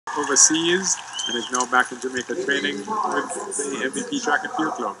overseas and is now back in Jamaica training with the MVP Track and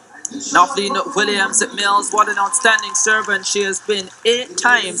Field Club. Noveline Williams-Mills, what an outstanding servant. She has been 8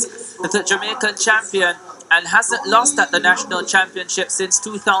 times the Jamaican champion and hasn't lost at the national championship since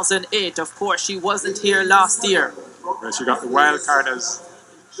 2008. Of course, she wasn't here last year. Well, she got the wild card as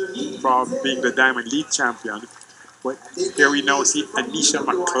from being the Diamond League champion. But here we now see Anisha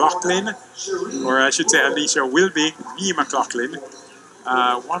McLaughlin, or I should say Alicia Wilby, V. McLaughlin,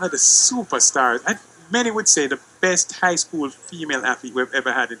 one of the superstars, and many would say the best high school female athlete we've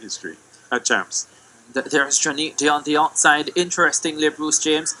ever had in history at Champs. There's Janique on the outside. Interestingly, Bruce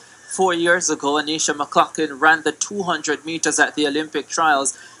James, 4 years ago, Anisha McLaughlin ran the 200 meters at the Olympic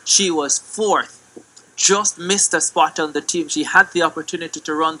trials. She was 4th. Just missed a spot on the team. She had the opportunity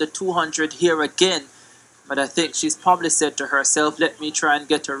to run the 200 here again. But I think she's probably said to herself, let me try and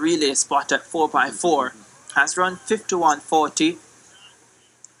get a relay spot at 4x4. Has run 51.40.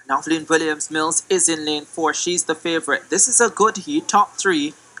 Noveline Williams-Mills is in lane 4. She's the favorite. This is a good heat. Top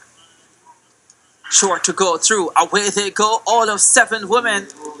 3. Sure to go through. Away they go. All of 7 women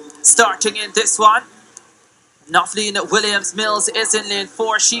starting in this one. Noveline Williams-Mills is in lane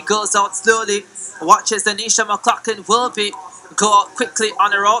 4. She goes out slowly. Watches Anisha McLaughlin will be go out quickly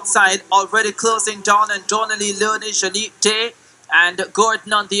on her outside. Already closing down on Donnelly Looney, Janique Day, and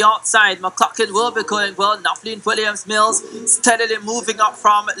Gordon on the outside. McLaughlin will be going well. Noveline Williams-Mills steadily moving up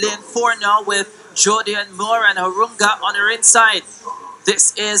from lane 4 now with Jodie and Moore and Harunga on her inside.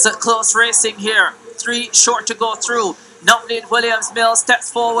 This is a close racing here. 3 short to go through. Noveline Williams-Mills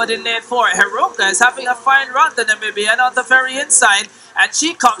steps forward in lane 4. Harunga is having a fine run, the Namibian, on the very inside. And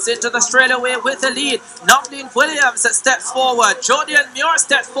she comes into the straightaway with the lead. Noveline Williams steps forward. Jodie and Muir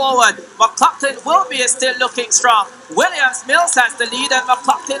steps forward. McLaughlin Wilby is still looking strong. Williams-Mills has the lead and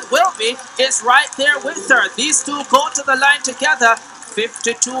McLaughlin Wilby is right there with her. These two go to the line together.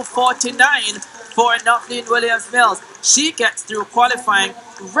 52.49 for Noveline Williams-Mills. She gets through qualifying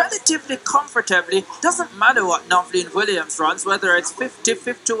relatively comfortably. Doesn't matter what Noveline Williams runs, whether it's 50,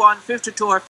 51, 52 or